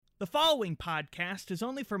The following podcast is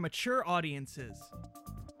only for mature audiences.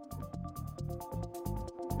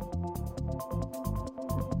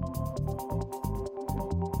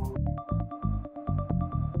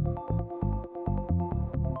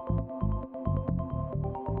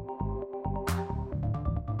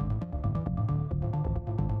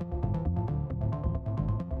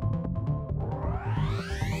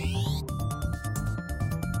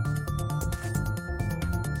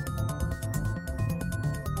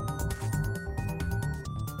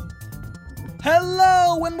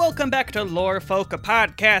 Hello, and welcome back to Lore Folk, a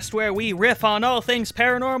podcast where we riff on all things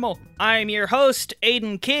paranormal. I'm your host,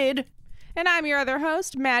 Aiden Kidd. And I'm your other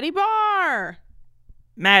host, Maddie Barr.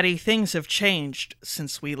 Maddie, things have changed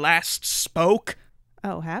since we last spoke.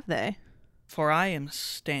 Oh, have they? For I am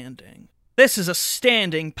standing. This is a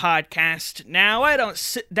standing podcast now. I don't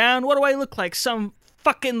sit down. What do I look like, some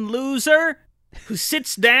fucking loser who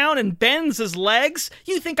sits down and bends his legs?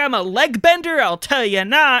 You think I'm a leg bender? I'll tell you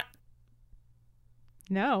not.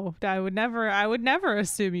 No, I would never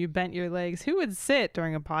assume you bent your legs. Who would sit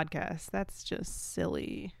during a podcast? That's just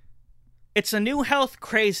silly. It's a new health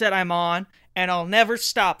craze that I'm on, and I'll never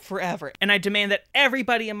stop forever. And I demand that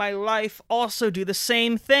everybody in my life also do the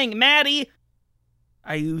same thing. Maddie,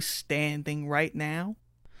 are you standing right now?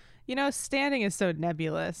 You know, standing is so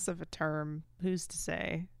nebulous of a term. Who's to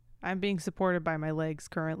say? I'm being supported by my legs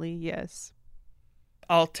currently, yes.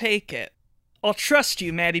 I'll take it. I'll trust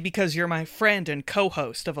you, Maddie, because you're my friend and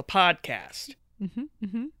co-host of a podcast.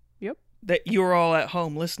 Yep. That you're all at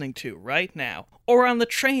home listening to right now. Or on the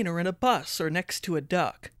train or in a bus or next to a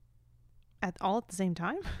duck. All at the same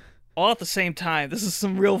time? All at the same time. This is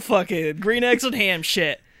some real fucking green eggs and ham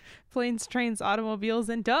shit. Planes, trains, automobiles,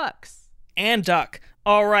 and ducks. And duck.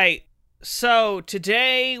 All right. So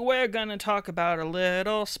today we're gonna talk about a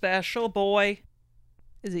little special boy.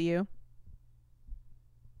 Is it you?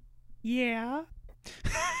 Yeah.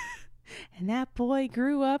 And that boy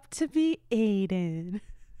grew up to be Aiden.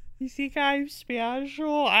 You think I'm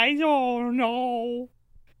special? I don't know.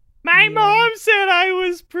 My mom said I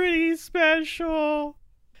was pretty special.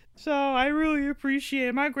 So I really appreciate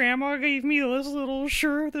it. My grandma gave me this little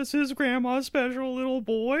shirt that says Grandma's Special Little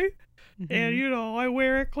Boy. Mm-hmm. And, you know, I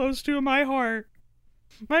wear it close to my heart.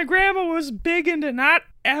 My grandma was big into not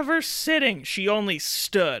ever sitting. She only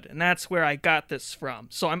stood, and that's where I got this from.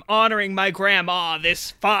 So I'm honoring my grandma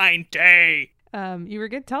this fine day. You were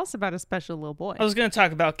going to tell us about a special little boy. I was going to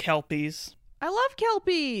talk about Kelpies. I love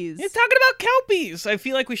Kelpies. You're talking about Kelpies. I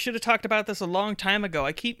feel like we should have talked about this a long time ago.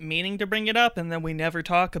 I keep meaning to bring it up, and then we never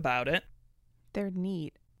talk about it. They're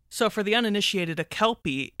neat. So for the uninitiated, a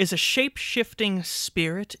Kelpie is a shape-shifting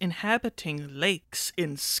spirit inhabiting lakes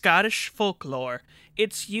in Scottish folklore.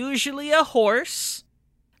 It's usually a horse,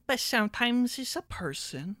 but sometimes it's a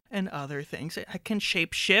person and other things. It can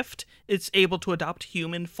shape-shift. It's able to adopt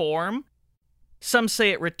human form. Some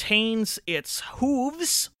say it retains its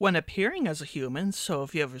hooves when appearing as a human, so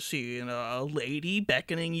if you ever see a lady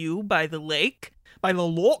beckoning you by the lake, by the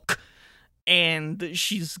loch, and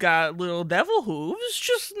she's got little devil hooves,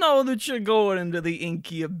 just know that you're going into the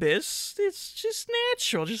inky abyss. It's just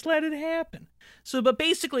natural. Just let it happen. So, but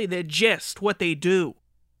basically, the gist, what they do,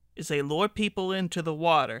 is they lure people into the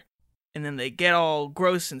water, and then they get all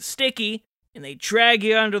gross and sticky, and they drag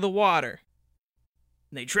you under the water.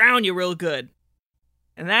 And they drown you real good.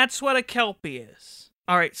 And that's what a Kelpie is.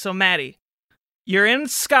 Alright, so Maddie, you're in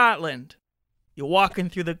Scotland. You're walking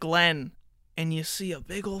through the glen. And you see a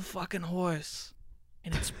big old fucking horse.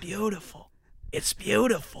 And it's beautiful. It's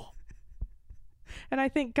beautiful. And I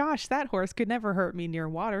think, gosh, that horse could never hurt me near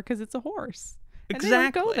water because it's a horse. Exactly. And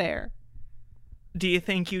they don't go there. Do you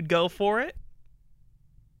think you'd go for it?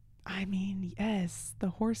 I mean, yes. The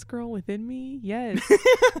horse girl within me, yes.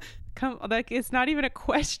 It's not even a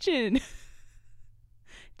question.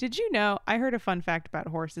 Did you know, I heard a fun fact about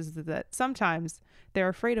horses that sometimes they're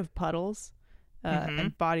afraid of puddles.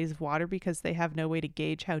 And bodies of water because they have no way to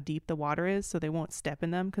gauge how deep the water is, so they won't step in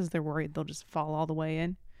them because they're worried they'll just fall all the way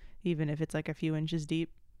in, even if it's like a few inches deep.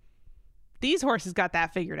 These horses got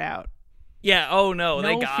that figured out. Yeah, oh no,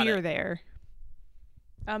 they got it. No fear there.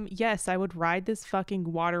 Yes, I would ride this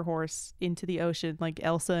fucking water horse into the ocean like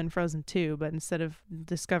Elsa in Frozen 2, but instead of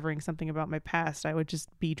discovering something about my past, I would just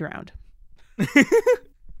be drowned.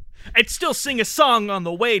 I'd still sing a song on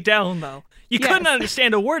the way down, though. You couldn't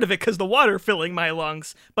understand a word of it because the water filling my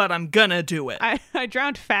lungs, but I'm gonna do it. I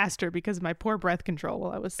drowned faster because of my poor breath control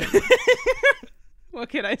while I was singing. What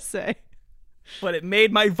can I say? But it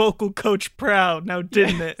made my vocal coach proud, now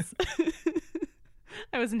didn't it?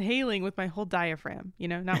 I was inhaling with my whole diaphragm,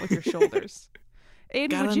 not with your shoulders.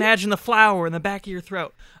 Aiden, Gotta imagine the flower in the back of your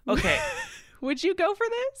throat. Okay. Would you go for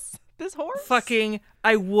this? This horse? Fucking,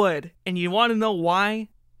 I would. And you want to know why?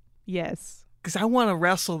 Yes. Because I want to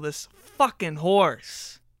wrestle this fucking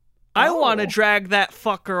horse. I want to drag that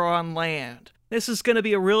fucker on land. This is going to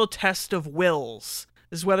be a real test of wills.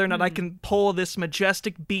 Is whether or not I can pull this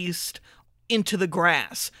majestic beast into the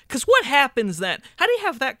grass. Because what happens then? How do you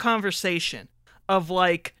have that conversation of,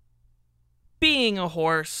 like, being a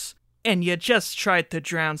horse and you just tried to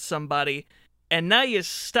drown somebody and now you're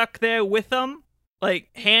stuck there with them? Like,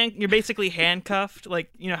 you're basically handcuffed. Like,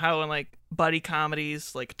 you know how in, like, buddy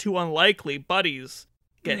comedies, like, two unlikely buddies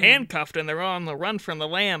get handcuffed and they're on the run from the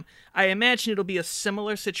lamb. I imagine it'll be a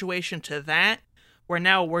similar situation to that, where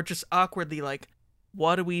now we're just awkwardly like,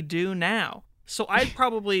 what do we do now? So I'd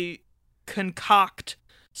probably concoct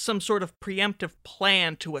some sort of preemptive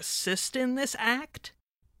plan to assist in this act.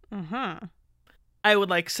 I would,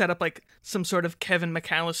 like, set up, like, some sort of Kevin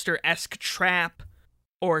McAllister-esque trap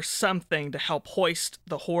or something to help hoist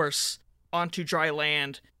the horse onto dry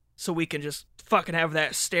land so we can just fucking have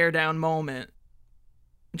that stare-down moment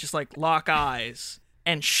and just, like, lock eyes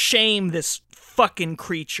and shame this fucking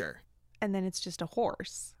creature. And then it's just a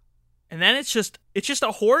horse. And then it's just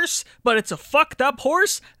a horse, but it's a fucked up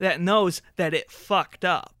horse that knows that it fucked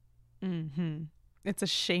up. It's a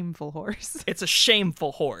shameful horse. It's a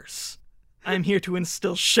shameful horse. I'm here to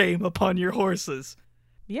instill shame upon your horses.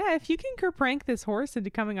 Yeah, if you can kerprank this horse into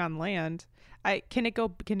coming on land, can it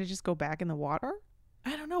just go back in the water?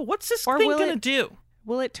 I don't know. What's this thing gonna do?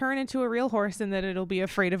 Will it turn into a real horse and that it'll be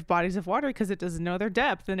afraid of bodies of water because it doesn't know their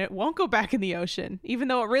depth and it won't go back in the ocean, even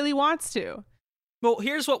though it really wants to? Well,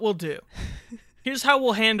 here's what we'll do. Here's how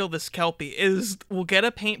we'll handle this Kelpie, is we'll get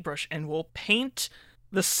a paintbrush and we'll paint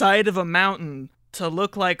the side of a mountain to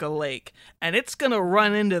look like a lake. And it's gonna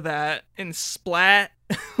run into that and splat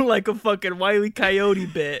like a fucking Wile E. Coyote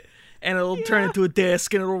bit. And it'll turn into a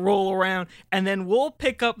disc and it'll roll around. And then we'll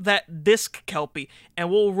pick up that disc Kelpie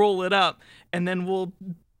and we'll roll it up. And then we'll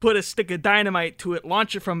put a stick of dynamite to it,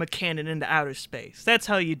 launch it from a cannon into outer space. That's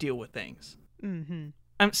how you deal with things.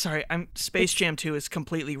 I'm sorry, Space Jam 2 has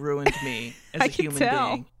completely ruined me as a human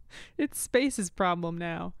being. It's Space's problem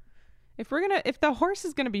now. If the horse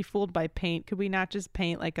is gonna be fooled by paint, could we not just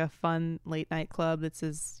paint like a fun late night club that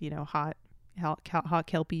says, you know, hot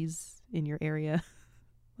kelpies in your area?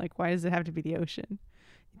 Like, why does it have to be the ocean?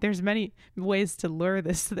 There's many ways to lure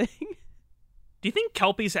this thing. Do you think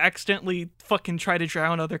kelpies accidentally fucking try to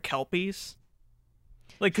drown other kelpies?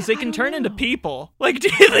 Like, because they can turn into people. Like, do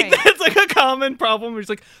you think that's, like, a common problem? Where it's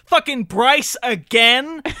like, fucking Bryce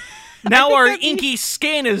again? Now our inky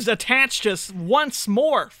skin is attached to us once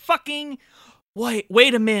more. Fucking, wait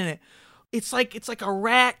a minute. It's like a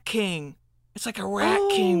rat king. It's like a rat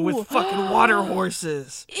king with fucking water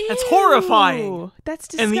horses. Ew, that's horrifying. That's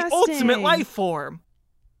disgusting. And the ultimate life form.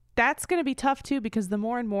 That's going to be tough, too, because the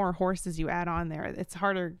more and more horses you add on there, it's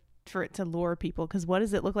harder for it to lure people. Because what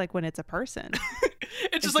does it look like when it's a person?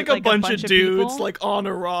 It's just like a bunch of dudes people? like on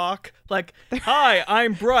a rock. Like, hi,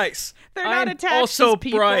 I'm Bryce. They're not I'm attached also as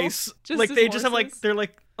people, Bryce. Like, they just have horses.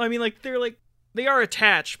 they are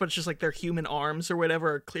attached, but it's just like their human arms or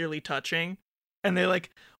whatever are clearly touching. And they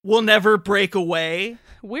like, will never break away.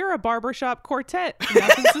 We're a barbershop quartet.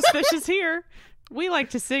 Nothing suspicious here. We like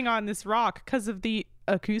to sing on this rock because of the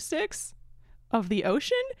acoustics of the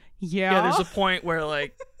ocean. Yeah, there's a point where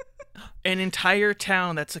like an entire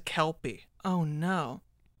town that's a Kelpie. Oh no.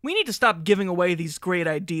 We need to stop giving away these great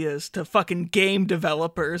ideas to fucking game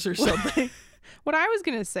developers or something. What I was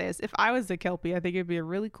going to say is if I was a Kelpie, I think it'd be a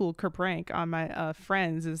really cool prank on my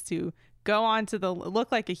friends is to go on to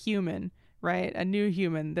look like a human, right? A new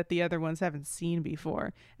human that the other ones haven't seen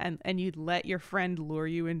before. And you'd let your friend lure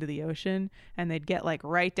you into the ocean and they'd get like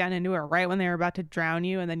right down into it right when they were about to drown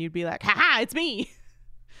you. And then you'd be like, haha, it's me.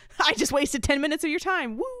 I just wasted 10 minutes of your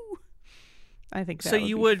time. Woo. I think that so.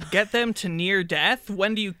 You would get them to near death?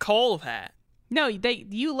 When do you call that? No,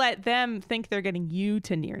 you let them think they're getting you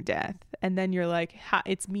to near death, and then you're like,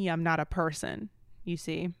 "It's me. I'm not a person." You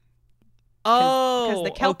see? Because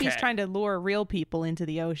the Kelpie's trying to lure real people into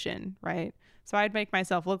the ocean, right? So I'd make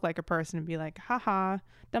myself look like a person and be like, "Haha,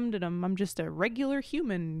 dum-dum, I'm just a regular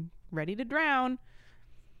human ready to drown."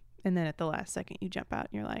 And then at the last second, you jump out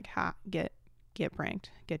and you're like, "Ha, get pranked,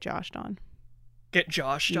 get joshed on." Get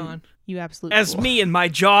joshed on? You absolutely As me in my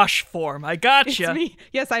Josh form. I gotcha. It's me.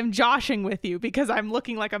 Yes, I'm joshing with you because I'm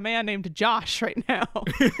looking like a man named Josh right now.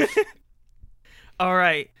 All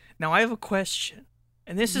right. Now I have a question.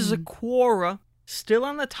 And this is a Quora, still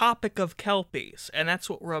on the topic of Kelpies. And that's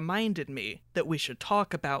what reminded me that we should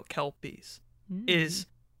talk about Kelpies. Is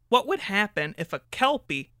what would happen if a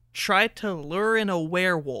Kelpie tried to lure in a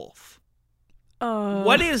werewolf?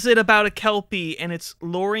 What is it about a Kelpie and its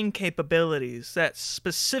luring capabilities that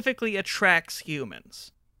specifically attracts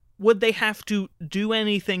humans? Would they have to do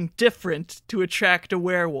anything different to attract a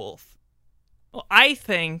werewolf? Well, I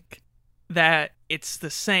think that it's the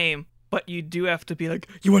same, but you do have to be like,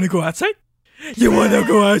 you want to go outside? You want to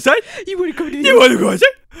go outside? You want to come to the You want to go outside?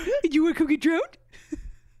 You want to come get drowned?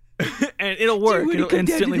 And it'll work. It'll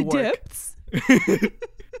instantly work.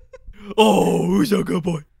 Oh, who's a good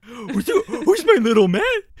boy? Who's my little man?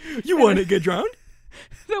 You want to get drowned?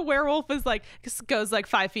 The werewolf is like goes like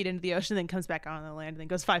 5 feet into the ocean, then comes back on the land, and then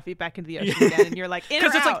goes 5 feet back into the ocean again, and you're like, in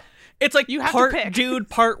or out? It's like you have part to pick. dude,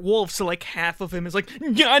 part wolf. So like half of him is like,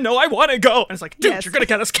 yeah, no, I want to go, and it's like, dude, you're gonna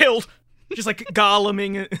get us killed. Just like Gollum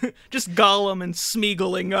and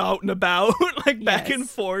Smeagolling out and about, like back and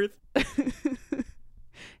forth.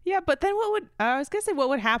 Yeah, but then I was gonna say what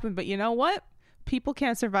would happen, but you know what? People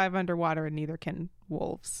can't survive underwater, and neither can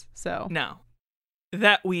wolves. So no,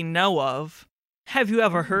 that we know of. Have you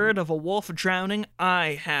ever heard of a wolf drowning?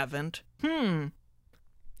 I haven't.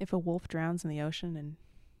 If a wolf drowns in the ocean and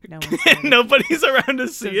nobody's around to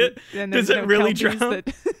see it, does it really drown?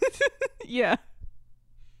 Yeah.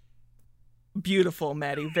 Beautiful,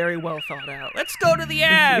 Maddie. Very well thought out. Let's go to the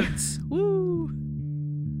ads. Woo.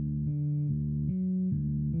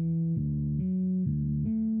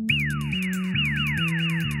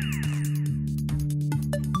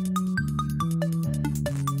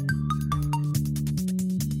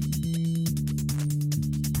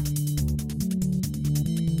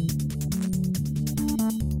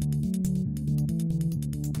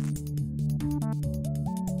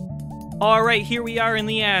 All right, here we are in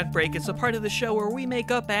the ad break. It's a part of the show where we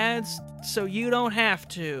make up ads so you don't have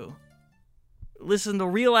to. Listen to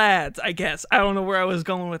real ads, I guess. I don't know where I was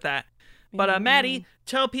going with that. But Maddie,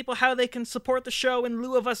 tell people how they can support the show in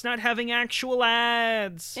lieu of us not having actual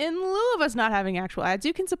ads. In lieu of us not having actual ads,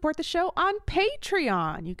 you can support the show on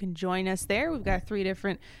Patreon. You can join us there. We've got 3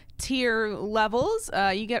 different tier levels.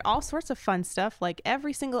 You get all sorts of fun stuff, like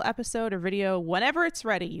every single episode or video whenever it's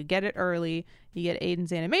ready. You get it early. You get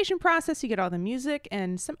Aiden's animation process. You get all the music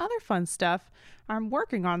and some other fun stuff. I'm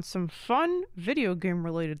working on some fun video game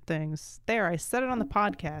related things. There, I said it on the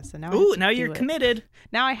podcast, and now you're committed.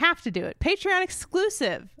 Now I have to do it. Patreon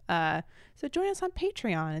exclusive. So join us on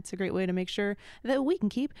Patreon. It's a great way to make sure that we can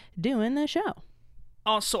keep doing the show.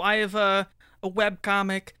 Also, I have a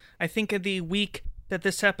webcomic. I think of the week that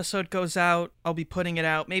this episode goes out, I'll be putting it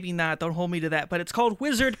out. Maybe not. Don't hold me to that. But it's called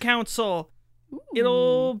Wizard Council. Ooh.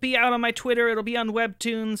 It'll be out on my Twitter. It'll be on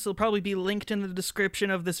Webtoons. It'll probably be linked in the description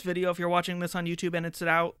of this video if you're watching this on YouTube and it's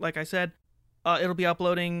out, like I said. It'll be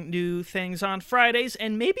uploading new things on Fridays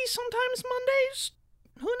and maybe sometimes Mondays.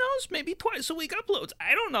 Who knows? Maybe twice a week uploads.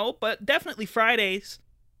 I don't know, but definitely Fridays.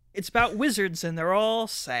 It's about wizards and they're all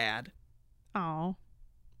sad. Oh.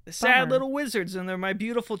 The sad little wizards, and they're my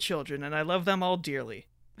beautiful children, and I love them all dearly.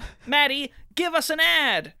 Maddie, give us an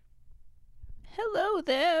ad! Hello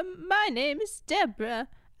there, my name is Deborah.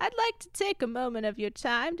 I'd like to take a moment of your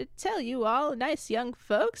time to tell you all nice young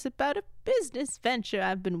folks about a business venture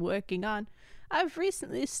I've been working on. I've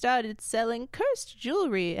recently started selling cursed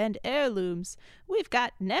jewelry and heirlooms. We've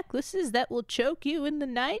got necklaces that will choke you in the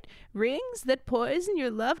night, rings that poison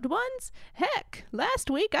your loved ones. Heck, last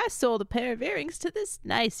week I sold a pair of earrings to this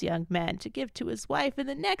nice young man to give to his wife, and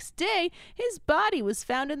the next day his body was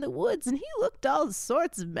found in the woods and he looked all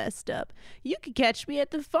sorts of messed up. You can catch me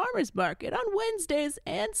at the farmer's market on Wednesdays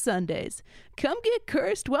and Sundays. Come get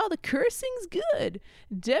cursed while the cursing's good.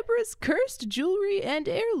 Deborah's Cursed Jewelry and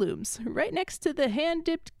Heirlooms, right next to the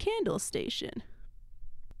hand-dipped candle station.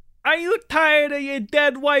 Are you tired of your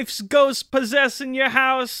dead wife's ghost possessing your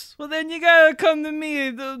house? Well, then you gotta come to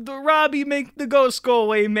me, the Robbie make the ghost go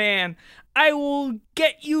away man. I will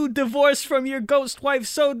get you divorced from your ghost wife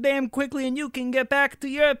so damn quickly and you can get back to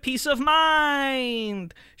your peace of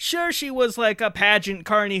mind. Sure, she was like a pageant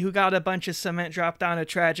carny who got a bunch of cement dropped on her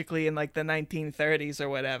tragically in like the 1930s or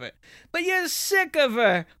whatever. But you're sick of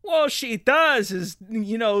her. All she does is,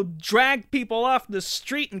 drag people off the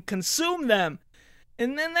street and consume them.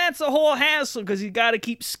 And then that's a whole hassle because you got to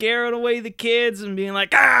keep scaring away the kids and being like,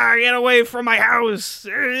 get away from my house.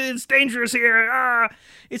 It's dangerous here.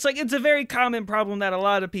 It's like, it's a very common problem that a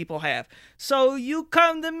lot of people have. So you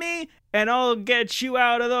come to me and I'll get you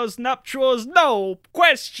out of those nuptials. No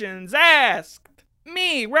questions asked.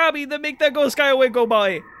 Me, Robbie, the Make That Ghost Guy Away Go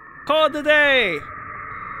Boy. Call today.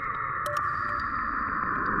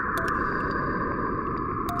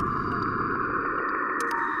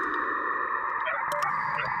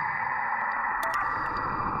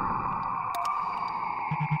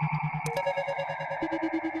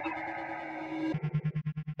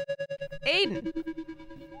 Aiden,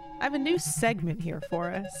 I have a new segment here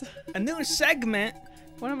for us. A new segment?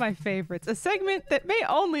 One of my favorites. A segment that may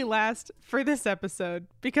only last for this episode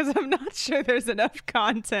because I'm not sure there's enough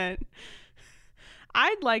content.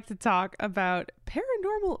 I'd like to talk about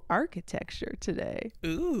paranormal architecture today.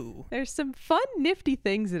 Ooh. There's some fun, nifty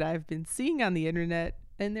things that I've been seeing on the internet,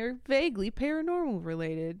 and they're vaguely paranormal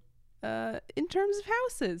related in terms of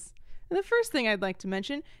houses. And the first thing I'd like to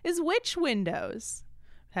mention is witch windows.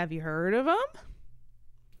 Have you heard of them?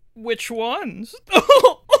 Which ones?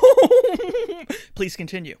 Please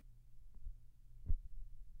continue.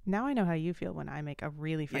 Now I know how you feel when I make a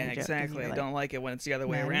really funny joke. Yeah, exactly. I Like, don't like it when it's the other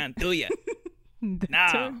way "Man." around, do you?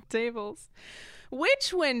 No. Tables.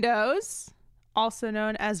 Witch windows, also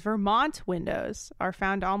known as Vermont windows, are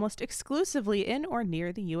found almost exclusively in or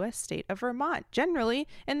near the U.S. state of Vermont, generally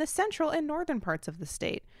in the central and northern parts of the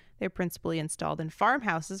state. They're principally installed in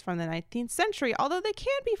farmhouses from the 19th century, although they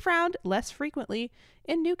can be found less frequently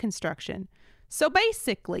in new construction. So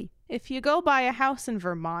basically, if you go by a house in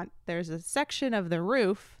Vermont, there's a section of the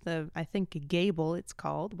roof, I think a gable it's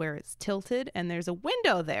called, where it's tilted, and there's a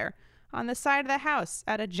window there on the side of the house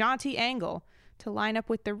at a jaunty angle to line up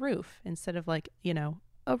with the roof instead of a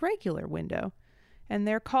regular window. And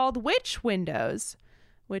they're called witch windows,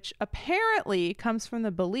 which apparently comes from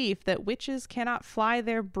the belief that witches cannot fly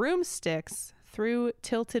their broomsticks through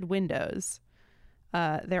tilted windows.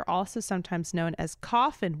 They're also sometimes known as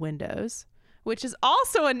coffin windows, which is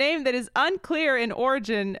also a name that is unclear in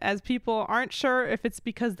origin, as people aren't sure if it's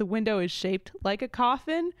because the window is shaped like a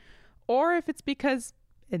coffin or if it's because,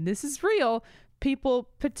 and this is real, people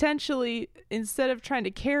potentially, instead of trying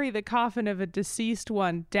to carry the coffin of a deceased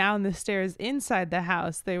one down the stairs inside the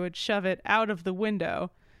house, they would shove it out of the window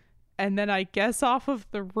and then I guess off of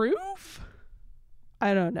the roof?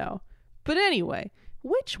 I don't know. But anyway,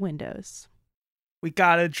 witch windows. We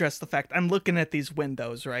gotta address the fact I'm looking at these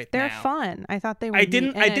windows right They're now. fun. I thought they were I neat.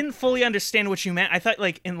 didn't fully understand what you meant. I thought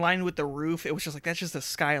like in line with the roof, it was just like that's just a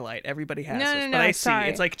skylight. Everybody has this. No, But I sorry. see.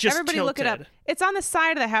 It's like just Everybody tilted. look it up. It's on the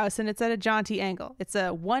side of the house and it's at a jaunty angle. It's a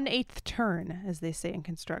 1/8 turn, as they say in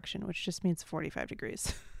construction, which just means 45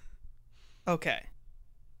 degrees. Okay.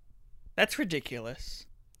 That's ridiculous.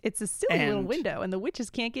 It's a silly little And- window and the witches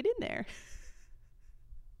can't get in there.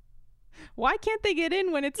 Why can't they get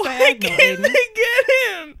in when it's Why diagonal, can't Aiden? they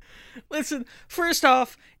get in? Listen, first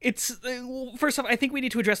off, I think we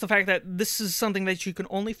need to address the fact that this is something that you can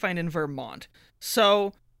only find in Vermont.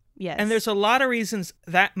 So, Yes. and there's a lot of reasons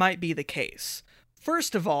that might be the case.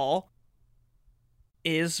 First of all,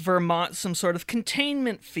 is Vermont some sort of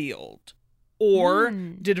containment field? Or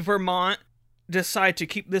did Vermont decide to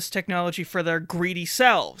keep this technology for their greedy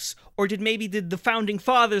selves? Or did the founding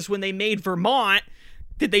fathers, when they made Vermont,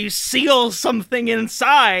 did they seal something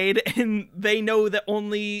inside and they know that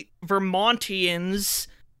only Vermontians,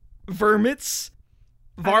 varmints,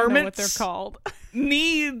 I don't know what they're called.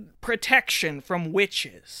 need protection from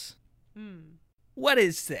witches? What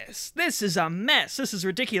is this? This is a mess. This is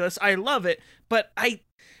ridiculous. I love it. But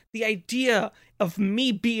the idea of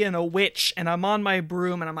me being a witch and I'm on my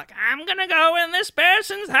broom and I'm like, I'm gonna go in this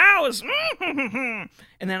person's house. And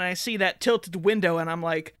then I see that tilted window and I'm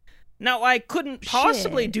like, no, I couldn't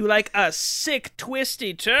possibly do like a sick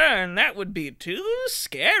twisty turn. That would be too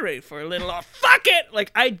scary for a little. Fuck it!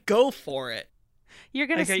 Like, I'd go for it. You're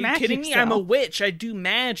going to Like, are smash you kidding yourself. me? I'm a witch. I do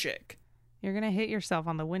magic. You're going to hit yourself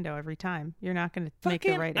on the window every time. You're not going to make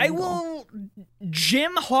the right I angle. will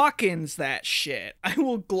Jim Hawkins that shit. I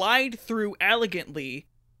will glide through elegantly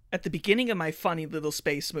at the beginning of my funny little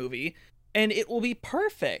space movie, and it will be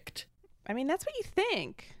perfect. I mean, that's what you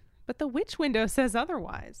think. But the witch window says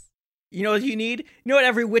otherwise. You know what you need? You know what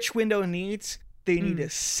every witch window needs? They need a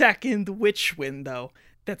second witch window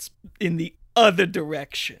that's in the other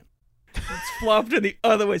direction. It's flopped in the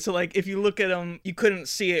other way. So, like, if you look at them, you couldn't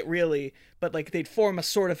see it really, but, like, they'd form a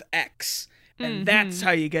sort of X. And that's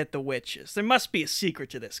how you get the witches. There must be a secret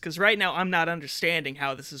to this, because right now I'm not understanding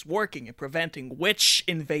how this is working and preventing witch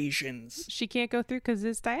invasions. She can't go through because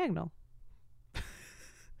it's diagonal.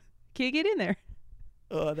 Can't get in there.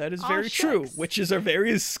 That is Aw, very true. shucks. Witches are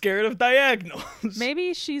very scared of diagonals.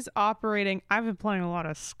 Maybe she's operating. I've been playing a lot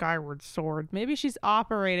of Skyward Sword. Maybe she's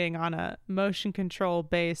operating on a motion control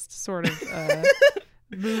based sort of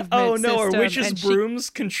movement. Oh no, are system, witches' and brooms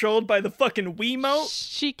controlled by the fucking Wiimote?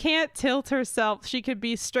 She can't tilt herself. She could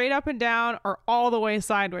be straight up and down or all the way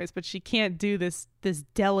sideways, but she can't do this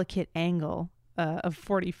delicate angle of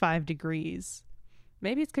 45 degrees.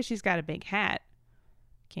 Maybe it's because she's got a big hat.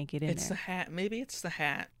 Can't get in It's the there. hat. Maybe it's the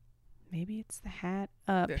hat. Maybe it's the hat.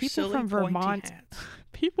 They're People silly, from pointy Vermont, hats.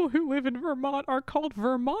 people who live in Vermont are called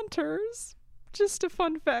Vermonters. Just a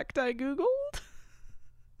fun fact I Googled.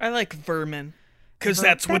 I like vermin. Because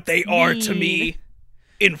that's what they are to me.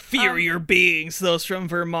 Inferior beings, those from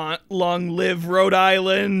Vermont. Long live Rhode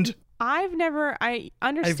Island. I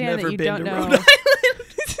understand that you been don't to know. Rhode Island.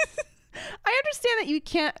 I understand that you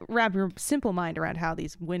can't wrap your simple mind around how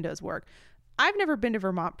these windows work. I've never been to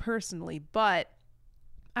Vermont personally, but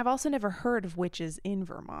I've also never heard of witches in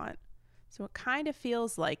Vermont. So it kind of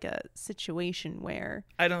feels like a situation where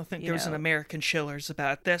I don't think there was an American Chillers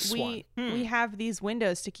about this one. We have these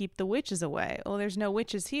windows to keep the witches away. Well, there's no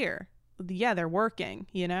witches here. Yeah, they're working,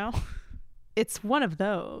 you know? It's one of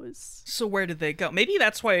those. So where did they go? Maybe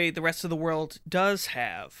that's why the rest of the world does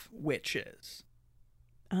have witches.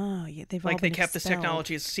 Oh, yeah, they've like all been they kept this expelled.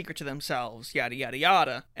 technology as a secret to themselves, yada, yada,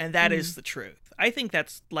 yada. And that is the truth. I think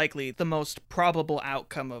that's likely the most probable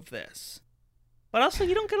outcome of this. But also,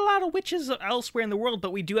 you don't get a lot of witches elsewhere in the world,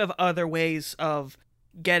 but we do have other ways of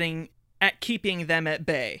keeping them at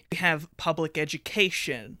bay. We have public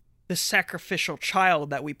education, the sacrificial child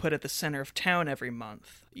that we put at the center of town every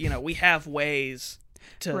month. You know, we have ways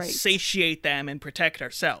to satiate them and protect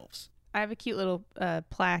ourselves. I have a cute little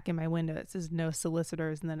plaque in my window that says no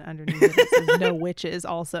solicitors, and then underneath it says no witches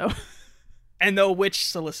also. And no witch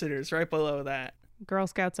solicitors right below that. Girl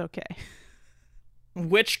Scouts okay.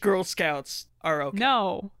 Which Girl Scouts are okay?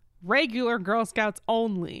 No, regular Girl Scouts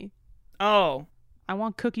only. Oh. I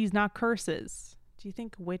want cookies, not curses. Do you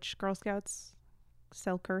think witch Girl Scouts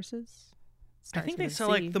sell curses? I think they sell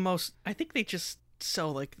like the most. I think they just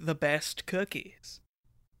sell like the best cookies.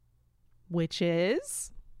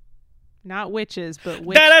 Witches? Not witches, but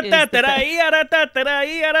witch is the best.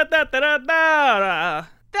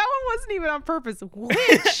 That one wasn't even on purpose.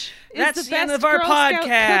 Which That's is the end of our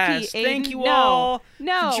podcast. Thank you all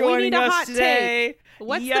for joining us today.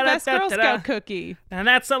 What's the best Girl Scout cookie? And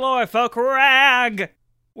that's the Lorfolk Rag.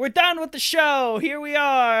 We're done with the show. Here we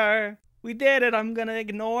are. We did it. I'm going to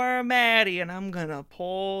ignore Maddie, and I'm going to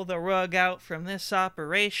pull the rug out from this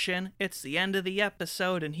operation. It's the end of the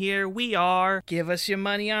episode, and here we are. Give us your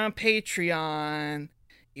money on Patreon.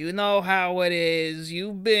 You know how it is.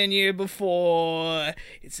 You've been here before.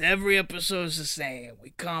 It's every episode's the same.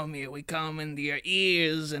 We come here, we come into your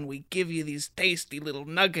ears, and we give you these tasty little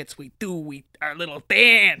nuggets. We do our little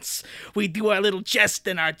dance. We do our little jest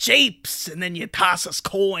and our japes, and then you toss us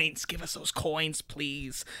coins. Give us those coins,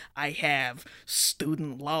 please. I have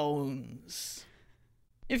student loans.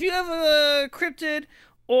 If you have a cryptid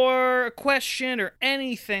or a question or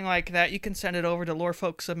anything like that, you can send it over to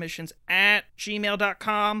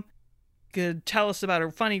lorefolksubmissions@gmail.com. You could tell us about a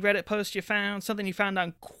funny Reddit post you found, something you found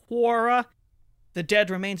on Quora, the dead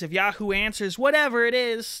remains of Yahoo Answers, whatever it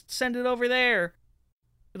is, send it over there.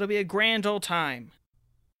 It'll be a grand old time.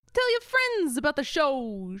 Tell your friends about the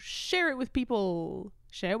show. Share it with people.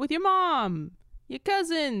 Share it with your mom, your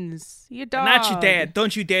cousins, your dog. Not your dad.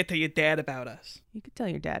 Don't you dare tell your dad about us. You could tell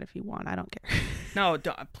your dad if you want. I don't care. No,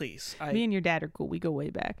 don't, please. Me and your dad are cool. We go way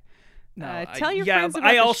back. No, tell your friends about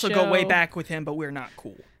I the also show. go way back with him, but we're not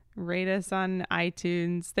cool. Rate us on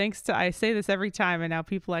iTunes. I say this every time, and now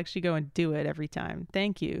people actually go and do it every time.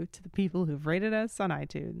 Thank you to the people who've rated us on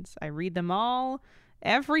iTunes. I read them all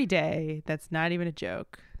every day. That's not even a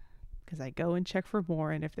joke, because I go and check for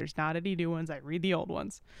more, and if there's not any new ones, I read the old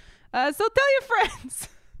ones. So tell your friends.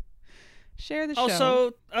 Share the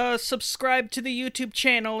show. Also, subscribe to the YouTube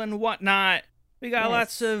channel and whatnot. We got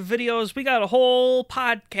lots of videos. We got a whole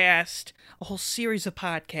podcast, a whole series of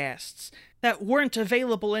podcasts that weren't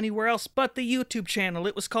available anywhere else but the YouTube channel.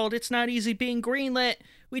 It was called It's Not Easy Being Greenlit.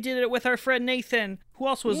 We did it with our friend Nathan, who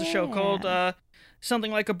also has a show called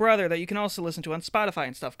Something Like a Brother that you can also listen to on Spotify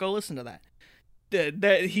and stuff. Go listen to that.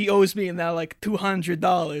 That he owes me now like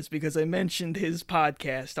 $200 because I mentioned his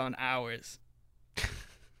podcast on ours.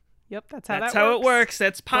 Yep, that's how it works.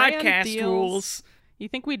 That's podcast rules. You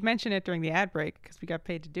think we'd mention it during the ad break because we got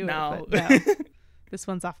paid to do it, but no. This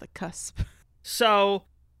one's off the cusp. So,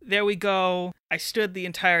 there we go. I stood the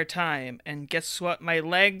entire time, and guess what? My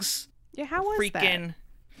legs how was freaking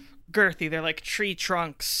girthy. They're like tree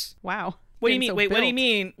trunks. Wow. What do you mean? Wait, what do you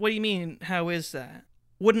mean? What do you mean? How is that?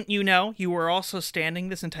 Wouldn't you know? You were also standing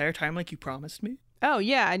this entire time like you promised me? Oh,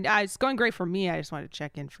 yeah, and it's going great for me. I just wanted to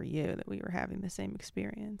check in for you that we were having the same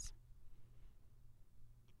experience.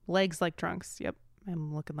 Legs like trunks. Yep.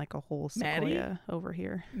 I'm looking like a whole sequoia over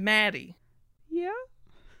here. Maddie. Yeah?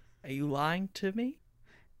 Are you lying to me?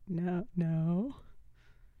 No.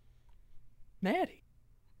 Maddie.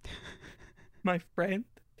 My friend.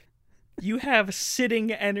 You have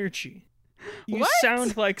sitting energy. You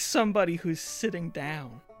sound like somebody who's sitting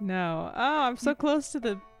down. No. Oh, I'm so close to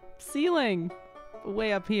the ceiling.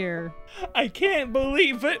 Way up here. I can't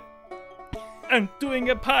believe it. I'm doing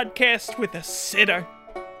a podcast with a sitter.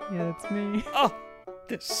 Yeah, that's me. Oh,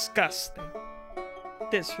 disgusting.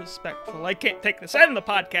 Disrespectful. I can't take this. End the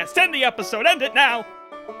podcast. End the episode. End it now.